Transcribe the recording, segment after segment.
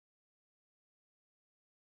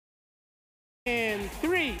In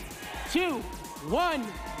 3, 2, 1,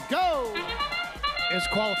 go! It's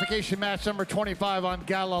qualification match number 25 on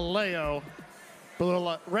Galileo.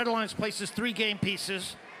 Red Alliance places 3 game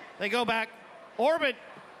pieces. They go back. Orbit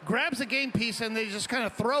grabs a game piece and they just kind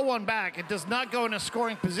of throw one back. It does not go in a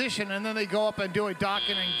scoring position, and then they go up and do a dock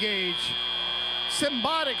and engage.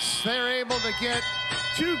 Robotics, they're able to get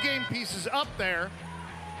 2 game pieces up there.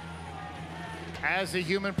 As the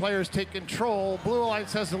human players take control, Blue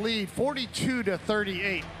Alliance has the lead,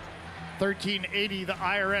 42-38. 1380, the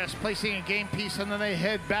IRS placing a game piece, and then they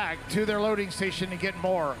head back to their loading station to get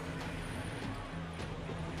more.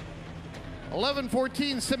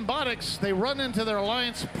 1114, Robotics, they run into their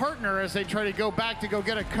alliance partner as they try to go back to go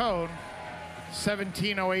get a cone.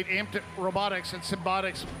 1708, Amped Robotics and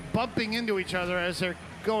Robotics bumping into each other as they're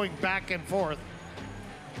going back and forth.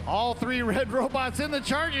 All 3 red robots in the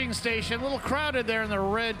charging station. A little crowded there in the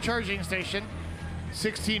red charging station.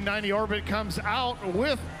 1690 Orbit comes out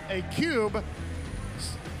with a cube.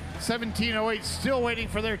 1708 still waiting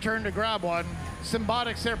for their turn to grab one.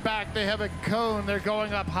 Robotics, they're back. They have a cone. They're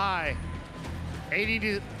going up high.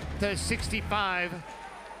 80-65.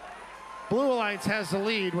 Blue Alliance has the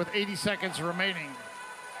lead with 80 seconds remaining.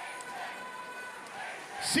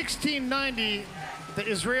 1690, the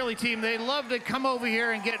Israeli team, they love to come over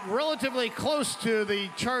here and get relatively close to the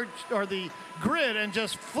charge or the grid and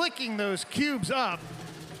just flicking those cubes up.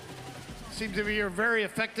 Seems to be a very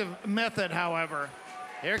effective method, however.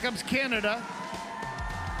 Here comes Canada.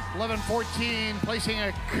 1114 placing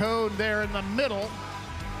a code there in the middle.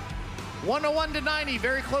 101-90,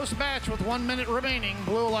 very close match with 1 minute remaining.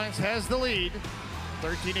 Blue Alliance has the lead.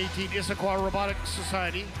 1318 Issaquah Robotics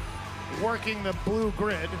Society working the blue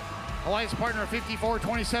grid. Alliance partner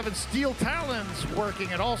 5427 Steel Talons working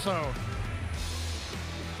it also.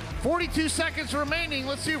 42 seconds remaining.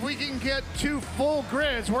 Let's see if we can get 2 full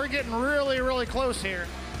grids. We're getting really close here.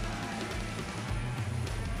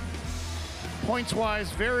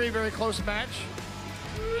 Points-wise, very close match.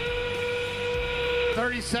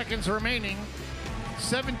 30 seconds remaining.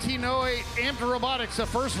 1708 Amped Robotics, the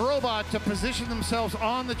first robot to position themselves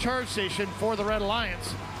on the charge station for the Red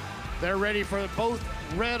Alliance. They're ready for both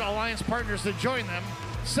Red Alliance partners to join them.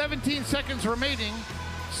 17 seconds remaining.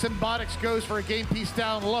 Robotics goes for a game piece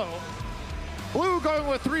down low. Blue going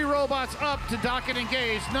with 3 robots up to dock and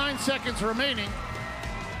engage. 9 seconds remaining.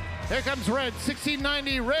 Here comes Red.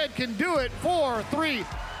 1690, Red can do it. 4, 3.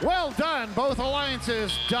 Well done. Both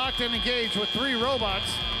alliances docked and engaged with 3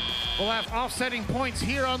 robots. We'll have offsetting points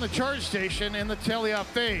here on the charge station in the teleop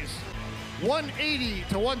phase.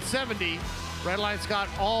 180-170. Red Alliance got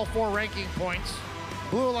all 4 ranking points.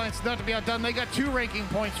 Blue Alliance not to be outdone. They got 2 ranking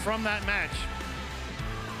points from that match.